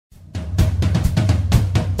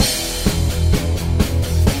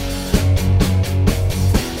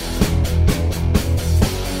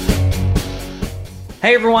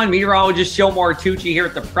Hey everyone, meteorologist Joe Martucci here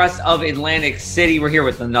at the Press of Atlantic City. We're here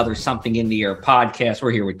with another Something in the Air podcast. We're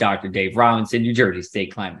here with Dr. Dave Robinson, New Jersey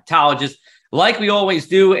State climatologist, like we always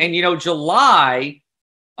do. And, July,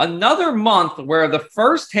 another month where the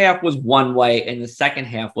first half was one way and the second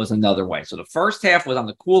half was another way. So the first half was on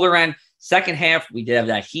the cooler end. Second half, we did have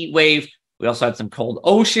that heat wave. We also had some cold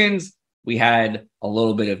oceans. We had a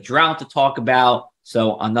little bit of drought to talk about.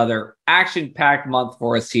 So another action-packed month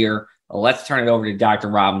for us here. Let's turn it over to Dr.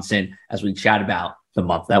 Robinson as we chat about the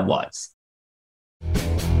month that was.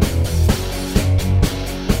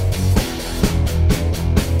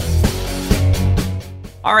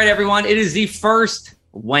 All right, everyone. It is the first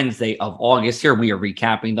Wednesday of August. Here we are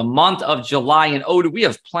recapping the month of July. And we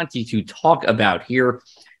have plenty to talk about here.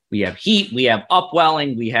 We have heat, we have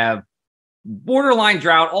upwelling, we have borderline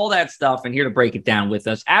drought, all that stuff. And here to break it down with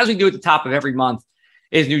us, as we do at the top of every month,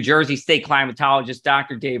 is New Jersey State climatologist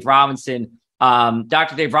Dr. Dave Robinson.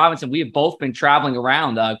 Dr. Dave Robinson, we have both been traveling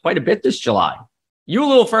around quite a bit this July. You a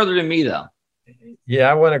little further than me, though.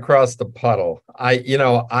 Yeah, I went across the puddle. I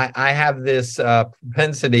have this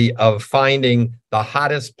propensity of finding the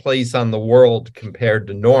hottest place on the world compared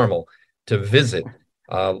to normal to visit.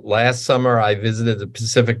 Last summer, I visited the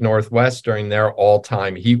Pacific Northwest during their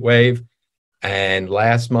all-time heat wave. And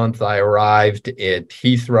last month, I arrived at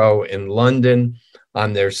Heathrow in London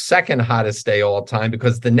on their second hottest day all time,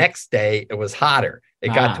 because the next day it was hotter.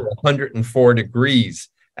 It got to 104 degrees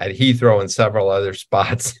at Heathrow and several other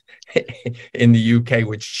spots in the UK,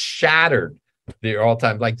 which shattered the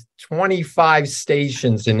all-time. Like 25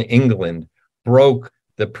 stations in England broke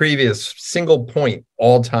the previous single point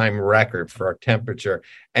all-time record for temperature.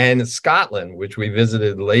 And Scotland, which we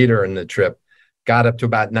visited later in the trip, got up to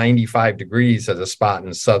about 95 degrees at a spot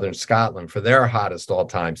in southern Scotland for their hottest all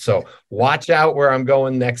time. So watch out where I'm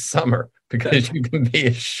going next summer, because you can be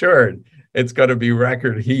assured it's going to be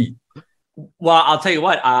record heat. Well, I'll tell you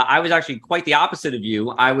what, I was actually quite the opposite of you.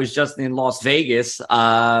 I was just in Las Vegas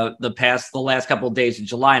the last couple of days of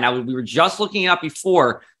July, and we were just looking up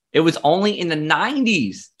before. It was only in the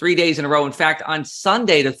 90s 3 days in a row. In fact, on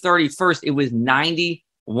Sunday, the 31st, it was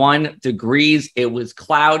 91 degrees. It was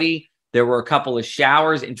cloudy. There were a couple of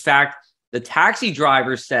showers. In fact, the taxi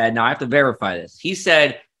driver said, now I have to verify this. He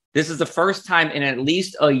said, this is the first time in at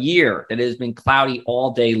least a year that it has been cloudy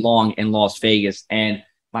all day long in Las Vegas. And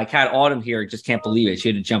my cat Autumn here just can't believe it. She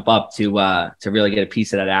had to jump up to really get a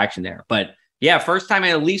piece of that action there. But yeah, first time in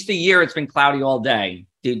at least a year it's been cloudy all day.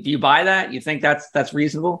 Do you buy that? You think that's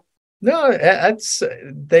reasonable? No,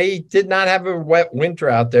 they did not have a wet winter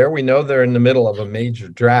out there. We know they're in the middle of a major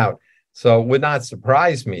drought. So it would not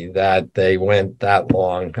surprise me that they went that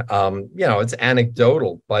long. It's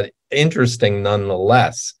anecdotal, but interesting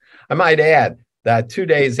nonetheless. I might add that 2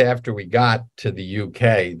 days after we got to the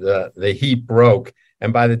UK, the heat broke.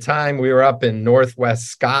 And by the time we were up in northwest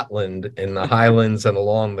Scotland, in the Highlands and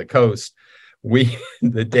along the coast,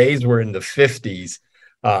 the days were in the 50s.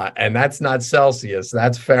 And that's not Celsius,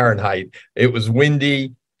 that's Fahrenheit. It was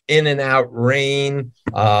windy, in and out rain.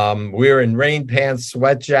 We were in rain pants,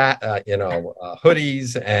 hoodies,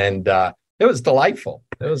 and it was delightful.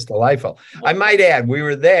 I might add, we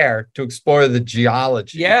were there to explore the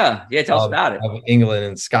geology. Yeah, tell us about it. Of England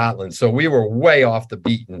and Scotland. So we were way off the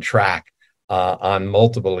beaten track on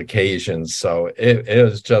multiple occasions. So it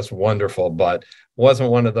was just wonderful, but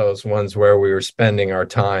wasn't one of those ones where we were spending our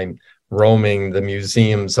time roaming the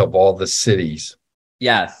museums of all the cities.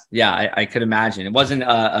 Yes. Yeah, I could imagine. It wasn't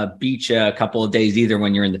a beach a couple of days either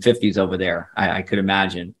when you're in the 50s over there. I could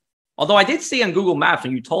imagine. Although I did see on Google Maps,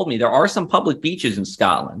 when you told me, there are some public beaches in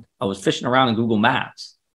Scotland. I was fishing around in Google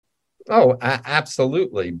Maps. Oh,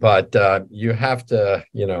 absolutely. But you have to,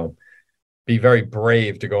 be very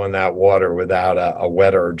brave to go in that water without a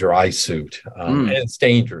wet or dry suit. And it's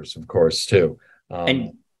dangerous, of course, too.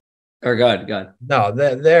 Good. No,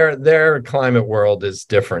 their climate world is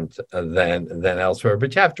different than elsewhere.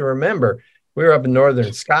 But you have to remember, we were up in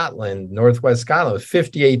northern Scotland, northwest Scotland, with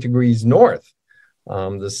 58 degrees north.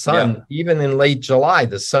 The sun, even in late July,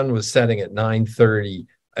 the sun was setting at 9:30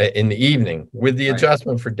 in the evening, with the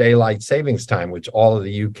adjustment for daylight savings time, which all of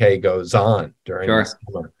the UK goes on during the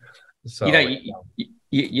summer. So,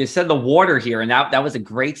 you said the water here, and that was a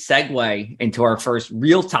great segue into our first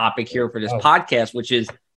real topic here for this podcast, which is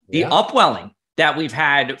the upwelling that we've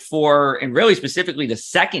had and really specifically the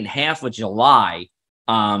second half of July.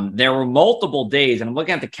 There were multiple days, and I'm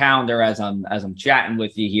looking at the calendar as I'm chatting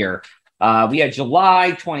with you here. We had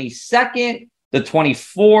July 22nd, the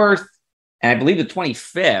 24th, and I believe the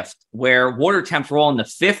 25th, where water temps were all in the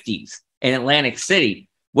 50s in Atlantic City,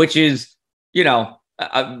 which is,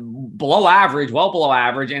 below average, well below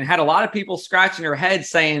average, and had a lot of people scratching their heads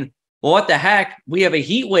saying, well, what the heck? We have a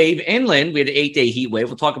heat wave inland. We had an 8-day heat wave.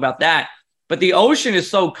 We'll talk about that. But the ocean is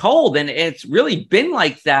so cold, and it's really been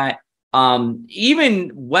like that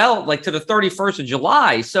even like to the 31st of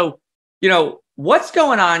July. So, what's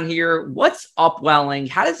going on here? What's upwelling?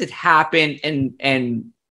 How does it happen?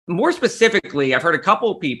 And more specifically, I've heard a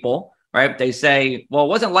couple of people, right? They say, well, it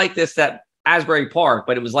wasn't like this at Asbury Park,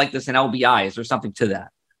 but it was like this in LBI. Is there something to that?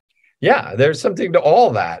 Yeah, there's something to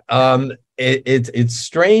all that. It's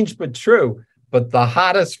strange but true. But the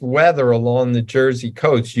hottest weather along the Jersey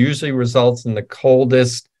coast usually results in the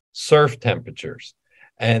coldest surf temperatures.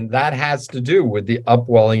 And that has to do with the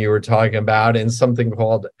upwelling you were talking about and something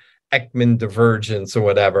called Ekman divergence or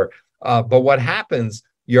whatever. But what happens,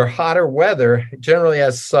 your hotter weather generally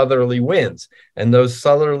has southerly winds. And those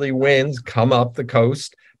southerly winds come up the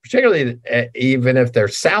coast, particularly even if they're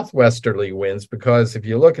southwesterly winds, because if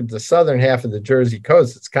you look at the southern half of the Jersey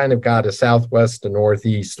coast, it's kind of got a southwest to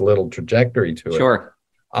northeast little trajectory to it. Sure.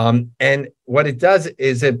 And what it does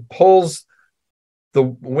is it pulls, the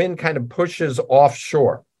wind kind of pushes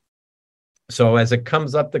offshore. So as it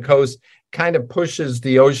comes up the coast, kind of pushes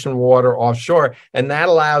the ocean water offshore, and that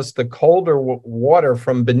allows the colder water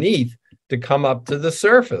from beneath to come up to the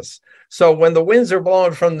surface. So when the winds are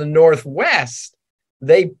blowing from the northwest,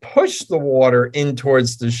 they push the water in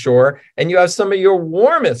towards the shore, and you have some of your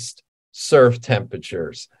warmest surf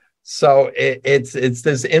temperatures. So it's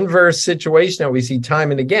this inverse situation that we see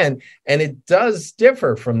time and again, and it does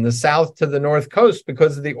differ from the south to the north coast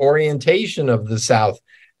because of the orientation of the south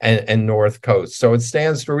and north coast. So it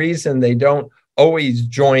stands to reason they don't always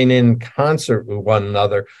join in concert with one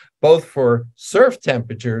another, both for surf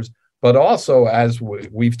temperatures, but also, as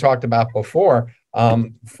we've talked about before,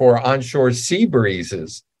 for onshore sea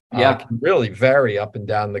breezes. Can really vary up and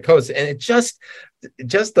down the coast. And it just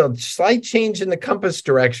a slight change in the compass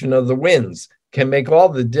direction of the winds can make all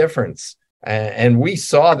the difference. And we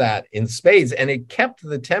saw that in spades, and it kept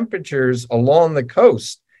the temperatures along the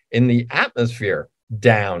coast in the atmosphere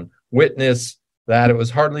down. Witness that it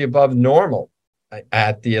was hardly above normal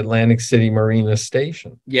at the Atlantic City Marina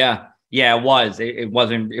Station. Yeah, it was. It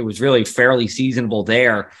wasn't. It was really fairly seasonable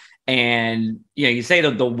there. And, you say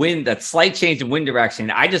the wind, that slight change in wind direction.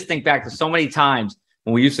 I just think back to so many times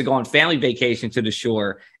when we used to go on family vacation to the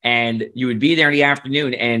shore, and you would be there in the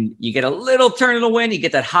afternoon and you get a little turn of the wind, you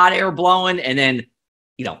get that hot air blowing, and then,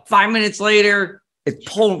 5 minutes later, it's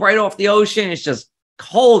pulling right off the ocean. It's just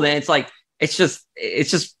cold. And it's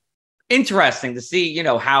just interesting to see,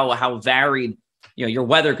 how varied, your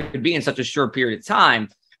weather could be in such a short period of time.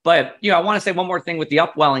 But, I want to say one more thing with the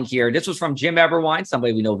upwelling here. This was from Jim Everwine,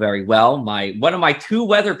 somebody we know very well, one of my two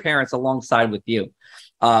weather parents alongside with you.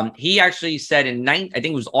 He actually said I think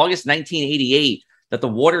it was August 1988, that the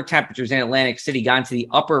water temperatures in Atlantic City got into the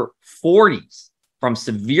upper 40s from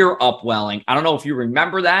severe upwelling. I don't know if you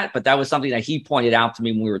remember that, but that was something that he pointed out to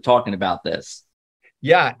me when we were talking about this.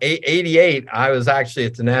 Yeah, 88, I was actually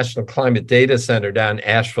at the National Climate Data Center down in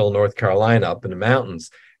Asheville, North Carolina, up in the mountains,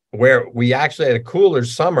 where we actually had a cooler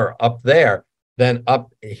summer up there than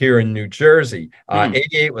up here in New Jersey.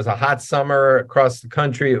 88 was a hot summer across the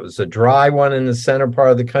country. It was a dry one in the center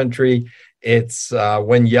part of the country. It's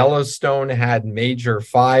when Yellowstone had major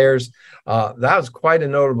fires. That was quite a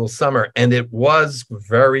notable summer. And it was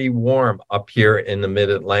very warm up here in the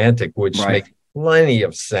mid-Atlantic, which makes plenty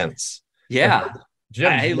of sense. Yeah.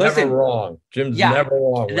 Jim's never wrong. Jim's never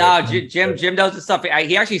wrong. No, Jim knows the stuff.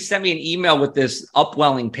 He actually sent me an email with this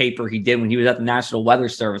upwelling paper he did when he was at the National Weather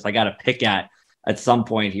Service. I got to pick at some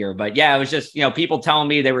point here. But yeah, it was just, people telling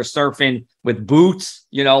me they were surfing with boots,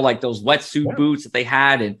 like those wetsuit boots that they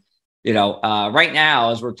had. And, right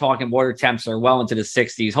now, as we're talking, water temps are well into the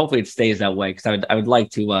 60s. Hopefully it stays that way, because I would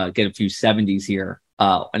like to get a few 70s here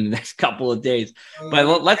in the next couple of days.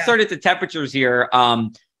 But let's start at the temperatures here.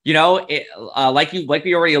 Like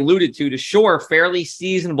we already alluded to, the shore fairly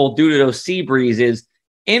seasonable due to those sea breezes.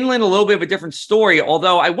 Inland, a little bit of a different story,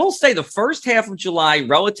 although I will say the first half of July,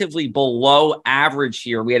 relatively below average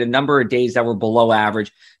here. We had a number of days that were below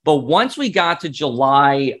average. But once we got to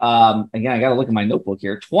July, again, I got to look at my notebook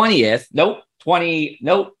here,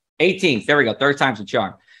 18th. There we go. Third time's a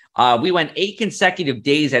charm. We went 8 consecutive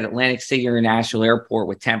days at Atlantic City International Airport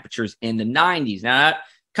with temperatures in the 90s. Now, that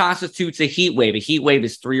constitutes a heat wave. A heat wave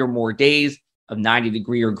is 3 or more days of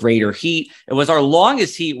 90-degree or greater heat. It was our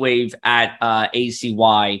longest heat wave at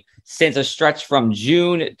ACY since a stretch from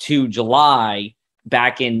June to July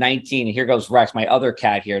back in 19. And here goes Rex, my other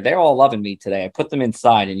cat here. They're all loving me today. I put them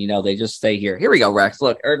inside, and, they just stay here. Here we go, Rex.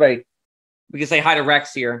 Look, everybody, we can say hi to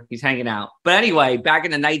Rex here. He's hanging out. But anyway, back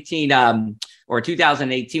in the or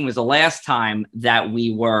 2018 was the last time that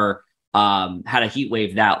we were had a heat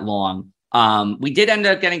wave that long. We did end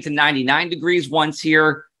up getting to 99 degrees once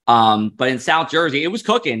here. But in South Jersey, it was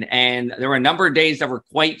cooking, and there were a number of days that were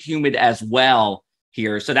quite humid as well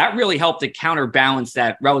here. So that really helped to counterbalance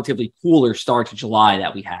that relatively cooler start to July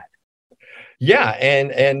that we had. Yeah,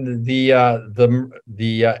 and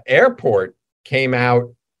the airport came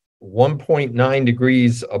out 1.9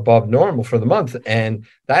 degrees above normal for the month, and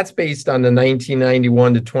that's based on the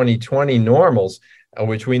 1991 to 2020 normals,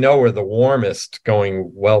 which we know were the warmest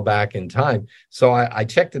going well back in time. So I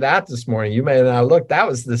checked it out this morning. You may not look. That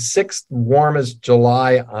was the sixth warmest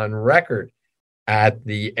July on record at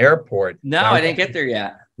the airport. No, now, I didn't get there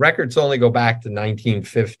yet. Records only go back to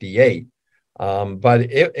 1958. But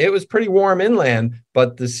it was pretty warm inland,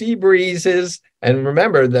 but the sea breezes, and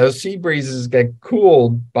remember, those sea breezes get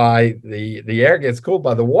cooled by the air gets cooled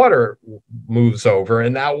by the water moves over,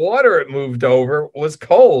 and that water it moved over was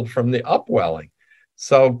cold from the upwelling.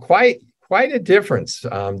 So quite a difference,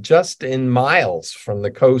 just in miles from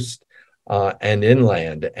the coast and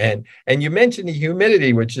inland. And you mentioned the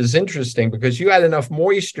humidity, which is interesting because you had enough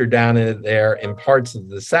moisture down in there in parts of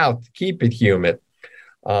the South to keep it humid.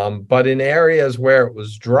 But in areas where it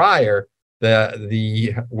was drier,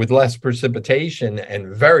 the with less precipitation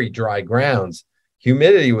and very dry grounds,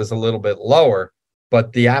 humidity was a little bit lower,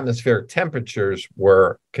 but the atmospheric temperatures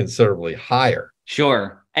were considerably higher.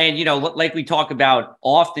 Sure. And, like we talk about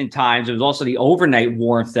oftentimes, it was also the overnight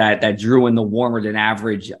warmth that drew in the warmer than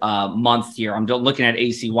average month here. I'm looking at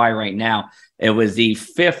ACY right now. It was the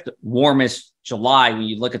fifth warmest July when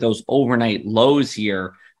you look at those overnight lows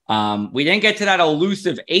here. We didn't get to that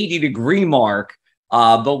elusive 80-degree mark,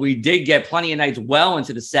 but we did get plenty of nights well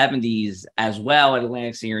into the 70s as well at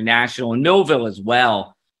Atlantic City International and Millville as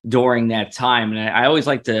well during that time. And I always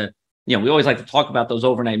like to, we always like to talk about those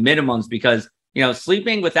overnight minimums because,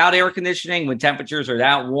 sleeping without air conditioning when temperatures are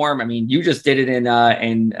that warm. I mean, you just did it in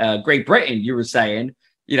Great Britain, you were saying,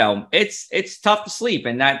 it's tough to sleep,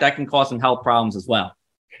 and that can cause some health problems as well.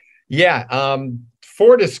 Yeah.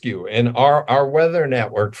 Fortescue in our weather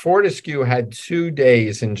network, Fortescue had 2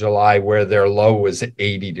 days in July where their low was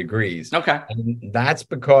 80 degrees. Okay. And that's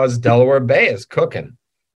because Delaware Bay is cooking.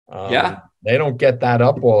 Yeah. They don't get that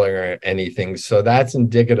upwelling or anything. So that's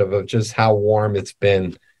indicative of just how warm it's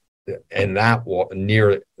been in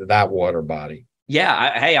near that water body. Yeah.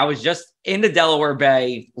 I was just in the Delaware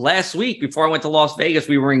Bay last week before I went to Las Vegas.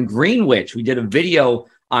 We were in Greenwich. We did a video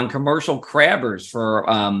on commercial crabbers for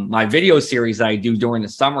my video series that I do during the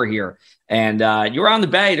summer here. And you were on the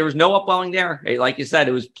bay. There was no upwelling there. Like you said,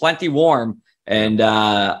 it was plenty warm and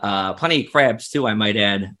plenty of crabs too, I might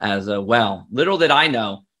add, as well. Little did I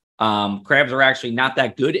know, crabs are actually not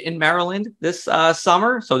that good in Maryland this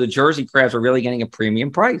summer. So the Jersey crabs are really getting a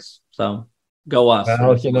premium price. So go us.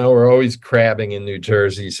 Well, we're always crabbing in New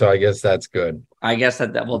Jersey. So I guess that's good. I guess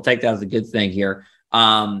that we'll take that as a good thing here.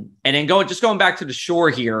 And then going back to the shore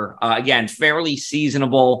here, again, fairly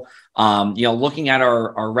seasonable, looking at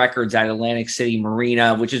our records at Atlantic City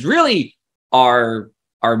Marina, which is really our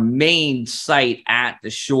main site at the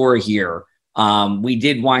shore here. We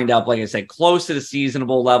did wind up, like I said, close to the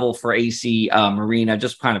seasonable level for AC Marina,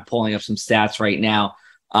 just kind of pulling up some stats right now.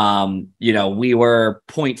 We were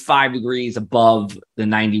 0.5 degrees above the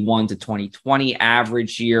 91 to 2020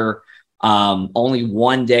 average here. Only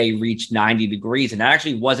one day reached 90 degrees, and that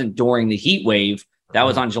actually wasn't during the heat wave. That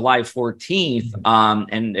was on July 14th.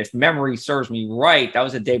 And if memory serves me right, that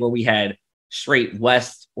was a day where we had straight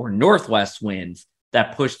west or northwest winds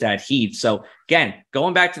that pushed that heat. So again,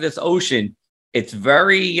 going back to this ocean, it's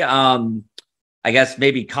very, I guess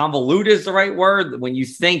maybe convoluted is the right word. When you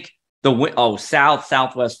think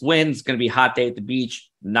southwest winds going to be a hot day at the beach,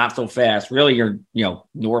 not so fast. Really, your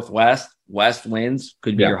west winds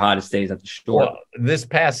could be your hottest days at the shore. Well, this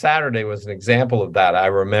past Saturday was an example of that. I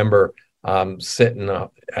remember sitting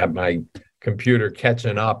at my computer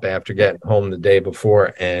catching up after getting home the day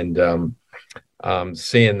before and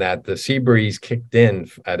seeing that the sea breeze kicked in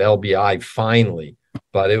at LBI finally,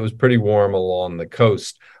 but it was pretty warm along the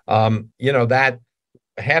coast. That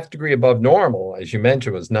half degree above normal, as you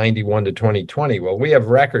mentioned, was 91 to 2020. Well, we have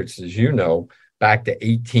records, as you know, back to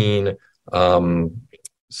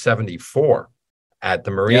 1874 at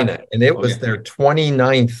the marina, and it was their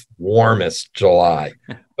 29th warmest July.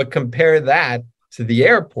 But compare that to the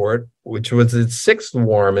airport, which was its sixth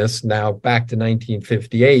warmest, now back to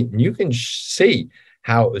 1958, and you can see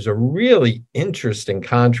how it was a really interesting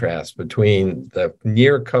contrast between the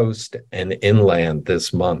near coast and inland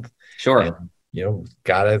this month. Sure. And,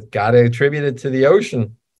 gotta attribute it to the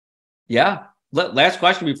ocean. Yeah. Last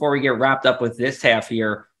question before we get wrapped up with this half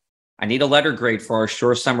here. I need a letter grade for our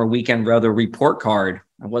Sure Summer Weekend Weather report card.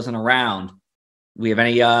 I wasn't around. We have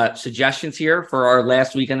any suggestions here for our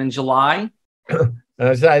last weekend in July? And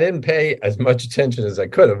I said I didn't pay as much attention as I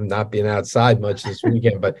could have, not being outside much this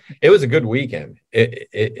weekend, but it was a good weekend.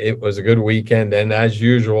 It was a good weekend, and as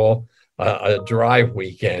usual, a dry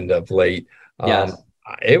weekend of late. Yes.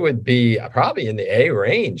 It would be probably in the A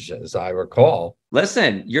range, as I recall.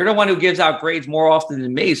 Listen, you're the one who gives out grades more often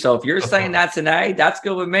than me. So if you're saying that's an A, that's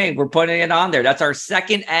good with me. We're putting it on there. That's our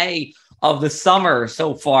second A of the summer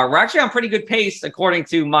so far. We're actually on pretty good pace according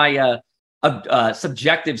to my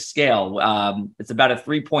subjective scale. It's about a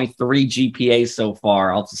 3.3 GPA so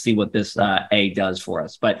far. I'll have to see what this A does for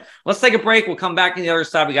us. But let's take a break. We'll come back on the other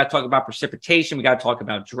side. We got to talk about precipitation. We got to talk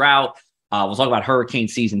about drought. We'll talk about hurricane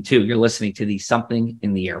season 2. You're listening to the Something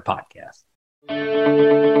in the Air podcast.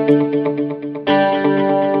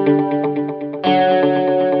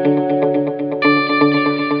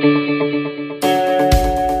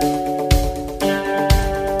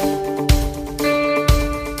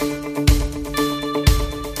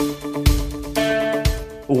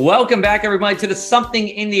 Welcome back, everybody, to the Something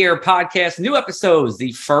in the Air podcast. New episodes,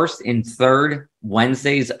 the first and third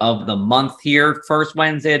Wednesdays of the month here. First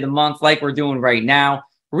Wednesday of the month, like we're doing right now,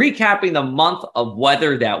 recapping the month of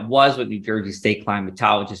weather that was with New Jersey State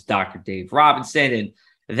climatologist Dr. Dave Robinson. And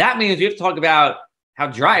that means we have to talk about how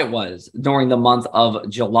dry it was during the month of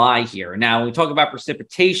July here. Now, when we talk about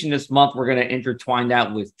precipitation this month, we're going to intertwine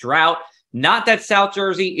that with drought. Not that South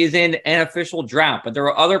Jersey is in an official drought, but there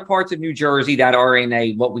are other parts of New Jersey that are in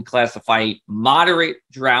a what we classify moderate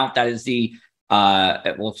drought. That is the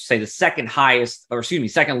we'll say the second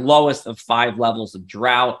lowest of 5 levels of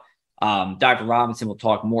drought. Dr. Robinson will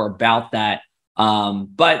talk more about that.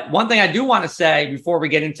 But one thing I do want to say before we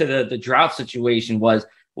get into the drought situation was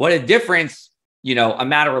what a difference, a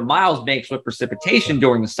matter of miles makes with precipitation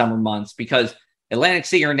during the summer months, because Atlantic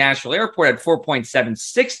City International Airport had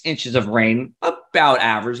 4.76 inches of rain, about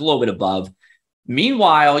average, a little bit above.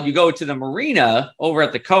 Meanwhile, you go to the marina over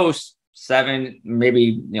at the coast, 7,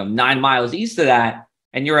 maybe 9 miles east of that,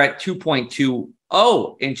 and you're at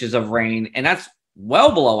 2.20 inches of rain, and that's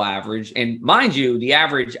well below average. And mind you, the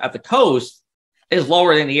average at the coast is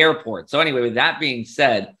lower than the airport. So anyway, with that being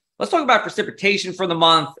said, let's talk about precipitation for the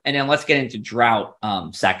month, and then let's get into drought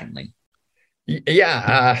secondly.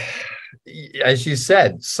 Yeah. As you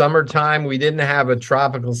said, summertime, we didn't have a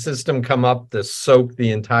tropical system come up to soak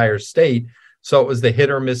the entire state. So it was the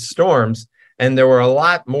hit or miss storms. And there were a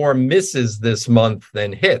lot more misses this month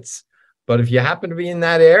than hits. But if you happen to be in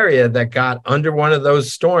that area that got under one of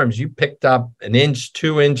those storms, you picked up 1 inch,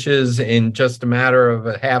 2 inches in just a matter of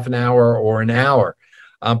a half an hour or an hour.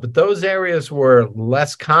 But those areas were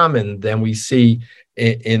less common than we see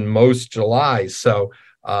in most July. So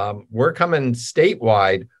we're coming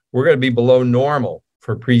statewide. We're going to be below normal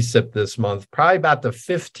for precip this month, probably about the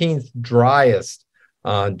 15th driest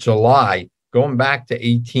July, going back to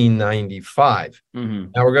 1895.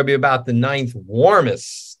 Mm-hmm. Now we're going to be about the 9th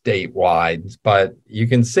warmest statewide, but you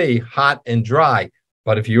can see hot and dry.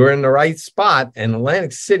 But if you were in the right spot, and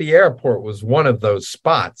Atlantic City Airport was one of those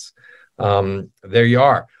spots, there you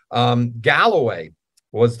are. Galloway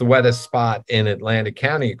was the wettest spot in Atlantic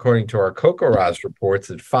County, according to our CoCoRaHS reports,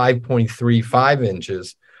 at 5.35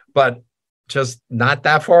 inches. But just not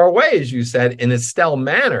that far away, as you said, in Estelle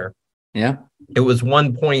Manor, it was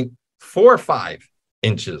 1.45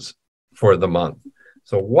 inches for the month.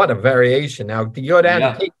 So what a variation. Now, to go down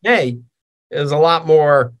to Cape May, there's a lot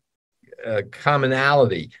more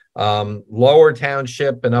commonality. Lower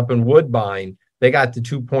Township and up in Woodbine, they got to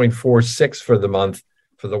 2.46 for the month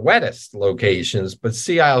for the wettest locations, but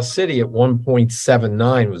Sea Isle City at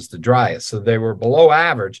 1.79 was the driest. So they were below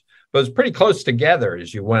average, but it was pretty close together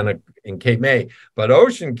as you went in Cape May. But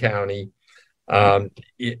Ocean County,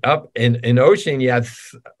 up in Ocean, you had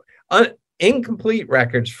incomplete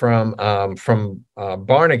records from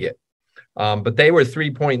Barnegat, but they were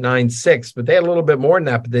 3.96. But they had a little bit more than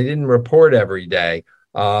that, but they didn't report every day.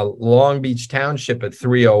 Long Beach Township at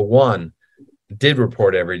 301 did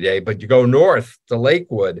report every day, but you go north to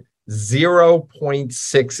Lakewood,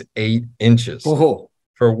 0.68 inches. Oh.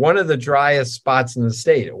 For one of the driest spots in the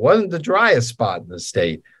state. It wasn't the driest spot in the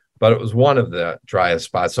state, but it was one of the driest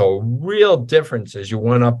spots. So a real difference as you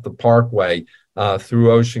went up the Parkway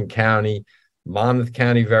through Ocean County, Monmouth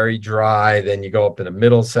County, very dry. Then you go up into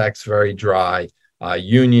Middlesex, very dry,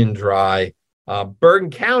 Union dry.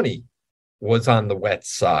 Bergen County was on the wet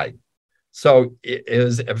side. So it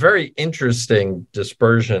was a very interesting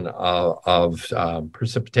dispersion of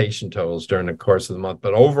precipitation totals during the course of the month.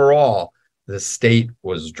 But overall, the state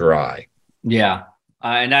was dry. Yeah.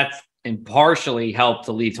 And that's and partially helped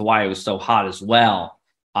to lead to why it was so hot as well.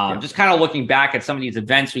 Just kind of looking back at some of these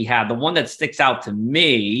events we had, the one that sticks out to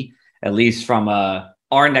me, at least from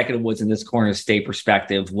our neck of the woods in this corner of state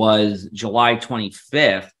perspective, was July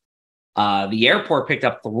 25th. The airport picked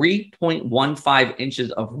up 3.15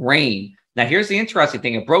 inches of rain. Now, here's the interesting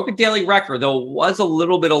thing. It broke a daily record, though it was a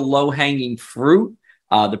little bit of low-hanging fruit.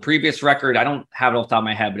 The previous record, I don't have it off the top of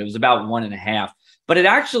my head, but it was about 1.5. But it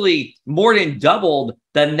actually more than doubled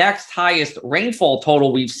the next highest rainfall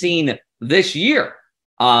total we've seen this year.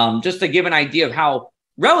 Just to give an idea of how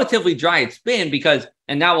relatively dry it's been, because,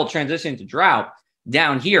 and now we'll transition to drought.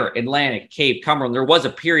 Down here, Atlantic, Cape, Cumberland, there was a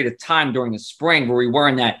period of time during the spring where we were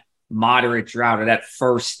in that moderate drought, or that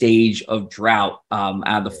first stage of drought out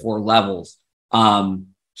of the 4 levels.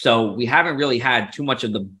 So we haven't really had too much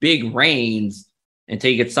of the big rains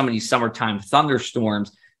until you get some of these summertime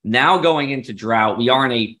thunderstorms. Now going into drought, we are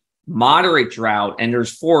in a moderate drought, and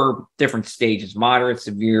there's 4 different stages: moderate,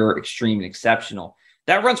 severe, extreme, and exceptional.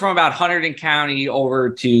 That runs from about Hunterdon County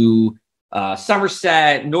over to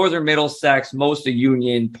Somerset, northern Middlesex, most of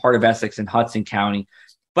Union, part of Essex, and Hudson County.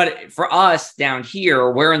 But for us down here,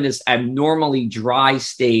 we're in this abnormally dry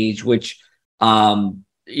stage, which, and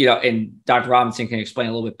Dr. Robinson can explain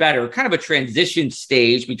a little bit better, kind of a transition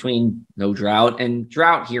stage between no drought and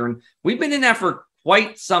drought here. And we've been in that for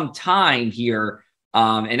quite some time here,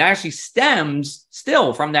 and actually stems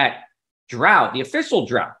still from that drought, the official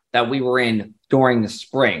drought that we were in during the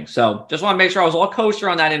spring. So just want to make sure I was all kosher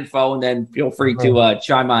on that info, and then feel free to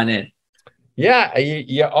chime on in. Yeah,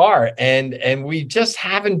 you are. And we just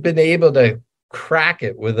haven't been able to crack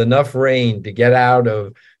it with enough rain to get out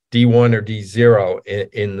of D1 or D0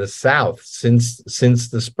 in the South since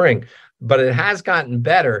the spring. But it has gotten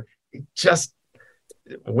better, just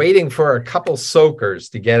waiting for a couple soakers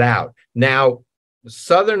to get out. Now,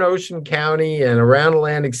 Southern Ocean County and around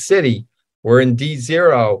Atlantic City, we're in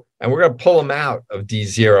D0, and we're going to pull them out of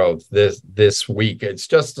D0 this week. It's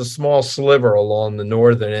just a small sliver along the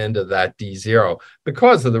northern end of that D0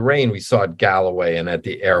 because of the rain we saw at Galloway and at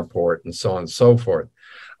the airport and so on and so forth.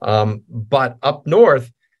 But up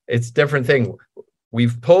north, it's a different thing.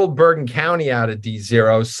 We've pulled Bergen County out of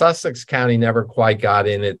D0. Sussex County never quite got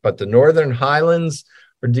in it, but the Northern Highlands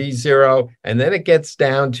are D0. And then it gets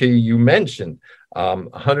down to, you mentioned,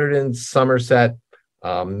 Hunterdon, Somerset,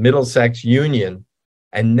 Middlesex, Union.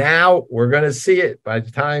 And now we're going to see it by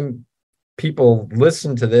the time people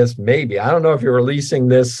listen to this. Maybe, I don't know if you're releasing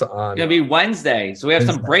this on, it's going to be Wednesday. So we have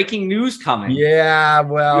some breaking news coming. Yeah,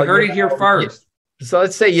 well, you heard it here first. So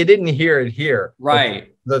let's say you didn't hear it here.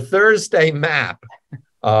 Right. The Thursday map,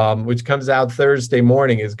 which comes out Thursday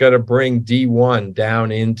morning, is going to bring D1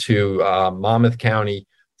 down into Monmouth County,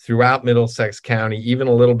 throughout Middlesex County, even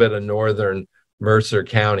a little bit of northern Mercer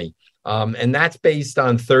County. And that's based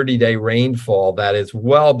on 30-day rainfall that is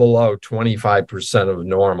well below 25% of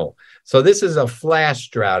normal. So this is a flash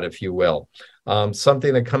drought, if you will,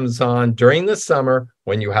 something that comes on during the summer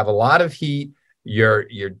when you have a lot of heat. You're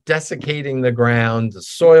desiccating the ground, the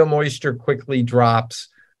soil moisture quickly drops,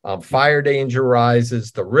 fire danger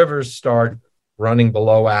rises, the rivers start running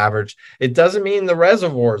below average. It doesn't mean the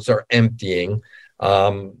reservoirs are emptying.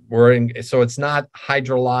 So it's not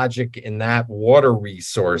hydrologic in that water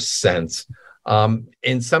resource sense.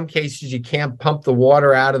 In some cases, you can't pump the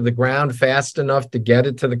water out of the ground fast enough to get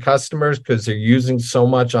it to the customers because they're using so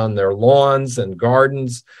much on their lawns and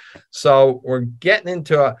gardens. So we're getting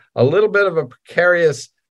into a little bit of a precarious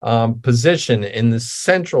position in the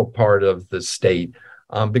central part of the state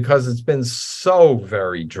because it's been so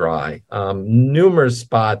very dry. Numerous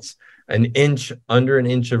spots, under an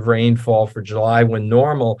inch of rainfall for July, when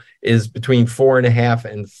normal is between 4.5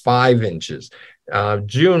 and 5 inches.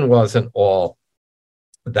 June wasn't all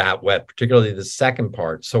that wet, particularly the second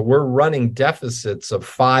part. So we're running deficits of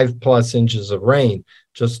 5+ inches of rain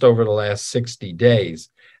just over the last 60 days.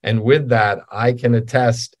 And with that, I can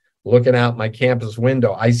attest, looking out my campus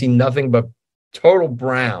window, I see nothing but total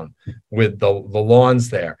brown with the lawns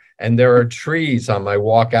there. And there are trees on my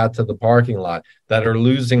walk out to the parking lot that are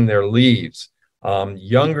losing their leaves.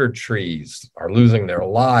 Younger trees are losing their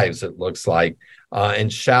lives, it looks like,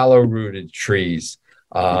 and shallow-rooted trees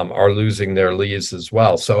are losing their leaves as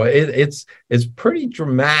well. So it's pretty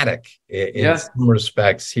dramatic in some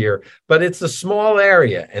respects here, but it's a small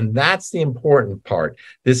area, and that's the important part.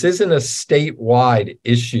 This isn't a statewide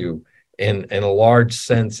issue in a large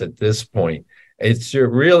sense at this point. It's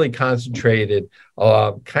really concentrated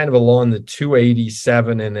kind of along the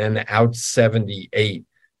 287 and then out 78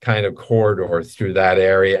 kind of corridor through that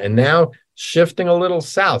area, and now shifting a little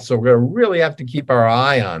south. So we're going to really have to keep our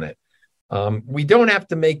eye on it. We don't have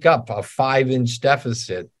to make up a 5-inch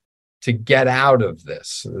deficit to get out of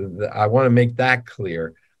this. I want to make that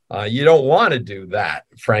clear. You don't want to do that,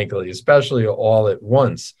 frankly, especially all at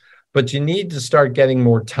once, but you need to start getting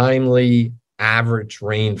more timely average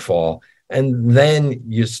rainfall. And then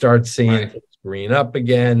you start seeing things green up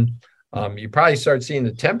again. You probably start seeing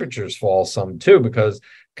the temperatures fall some too, because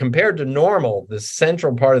compared to normal, the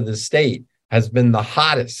central part of the state has been the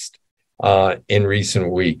hottest in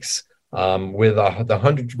recent weeks, with the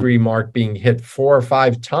 100-degree mark being hit 4 or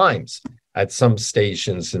 5 times at some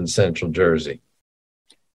stations in central Jersey.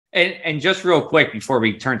 And just real quick before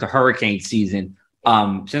we turn to hurricane season,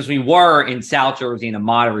 since we were in South Jersey in a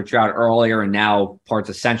moderate drought earlier, and now parts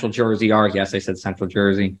of central Jersey are, yes, I said central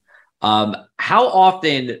Jersey. How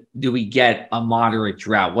often do we get a moderate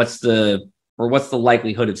drought? What's the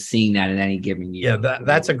likelihood of seeing that in any given year? Yeah,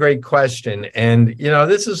 that's a great question. And,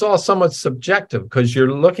 this is all somewhat subjective because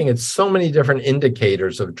you're looking at so many different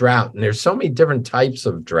indicators of drought, and there's so many different types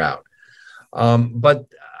of drought. But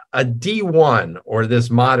a D1, or this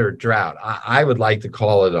moderate drought, I would like to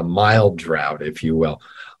call it a mild drought, if you will.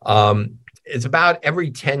 It's about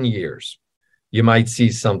every 10 years. You might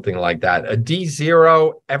see something like that. A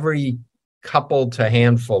D0 every couple to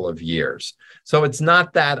handful of years. So it's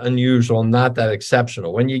not that unusual, not that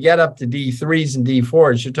exceptional. When you get up to D3s and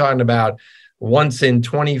D4s, you're talking about once in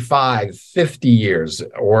 25, 50 years,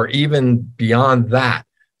 or even beyond that.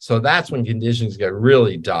 So that's when conditions get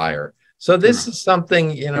really dire. So this is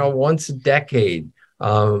something, once a decade,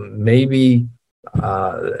 maybe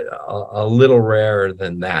a little rarer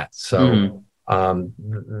than that. So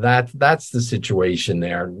that's the situation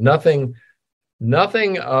there. Nothing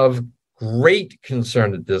of great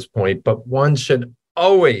concern at this point, but one should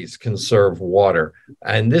always conserve water.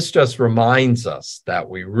 And this just reminds us that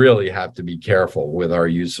we really have to be careful with our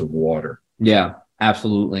use of water. Yeah,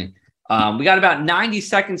 absolutely. We got about 90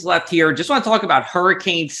 seconds left here. Just want to talk about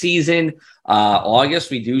hurricane season.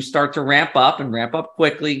 August, we do start to ramp up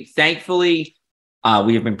quickly. Thankfully,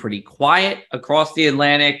 we have been pretty quiet across the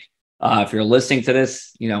Atlantic. If you're listening to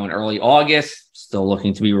this, in early August, still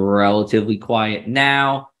looking to be relatively quiet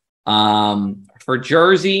now. For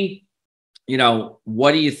Jersey,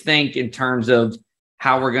 what do you think in terms of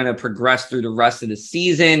how we're going to progress through the rest of the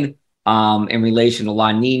season? In relation to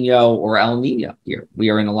La Nina or El Nino here. We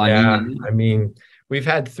are in a La Nina. I mean, we've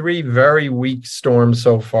had 3 very weak storms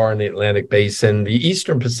so far in the Atlantic Basin. The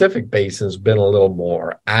Eastern Pacific Basin has been a little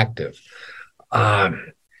more active. Right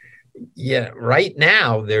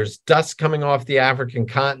now there's dust coming off the African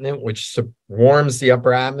continent, which warms the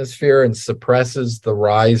upper atmosphere and suppresses the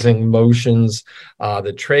rising motions.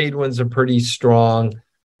 The trade winds are pretty strong.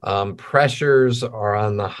 Pressures are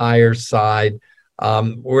on the higher side.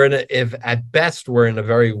 At best, we're in a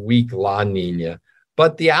very weak La Nina,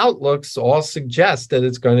 but the outlooks all suggest that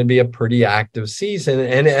it's going to be a pretty active season.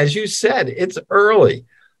 And as you said, it's early.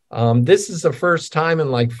 This is the first time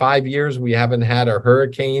in like 5 years we haven't had a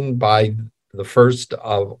hurricane by the 1st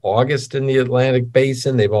of August in the Atlantic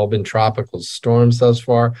Basin. They've all been tropical storms thus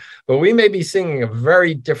far, but we may be singing a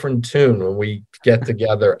very different tune when we get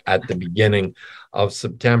together at the beginning of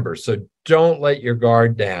September. So don't let your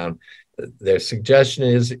guard down. Their suggestion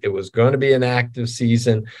is it was going to be an active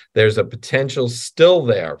season. There's a potential still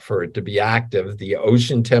there for it to be active. The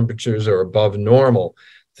ocean temperatures are above normal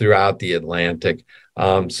throughout the Atlantic.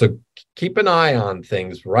 So keep an eye on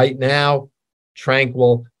things. Right now,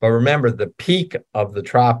 tranquil. But remember, the peak of the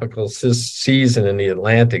tropical season in the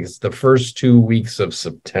Atlantic is the first 2 weeks of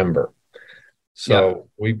September. So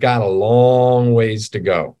we've got a long ways to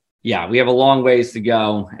go. Yeah, we have a long ways to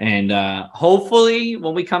go. And hopefully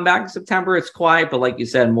when we come back in September, it's quiet. But like you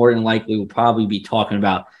said, more than likely, we'll probably be talking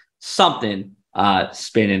about something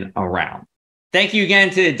spinning around. Thank you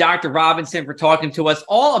again to Dr. Robinson for talking to us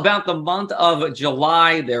all about the month of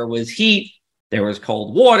July. There was heat, there was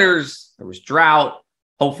cold waters, there was drought.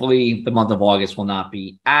 Hopefully the month of August will not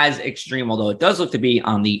be as extreme, although it does look to be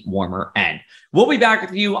on the warmer end. We'll be back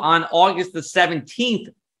with you on August the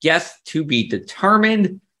 17th, guest to be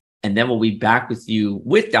determined. And then we'll be back with you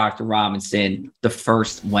with Dr. Robinson the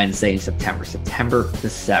first Wednesday in September the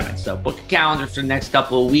 7th. So book a calendar for the next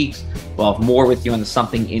couple of weeks. We'll have more with you on the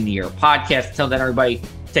Something in the Air podcast. Until then, everybody,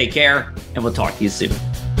 take care, and we'll talk to you soon.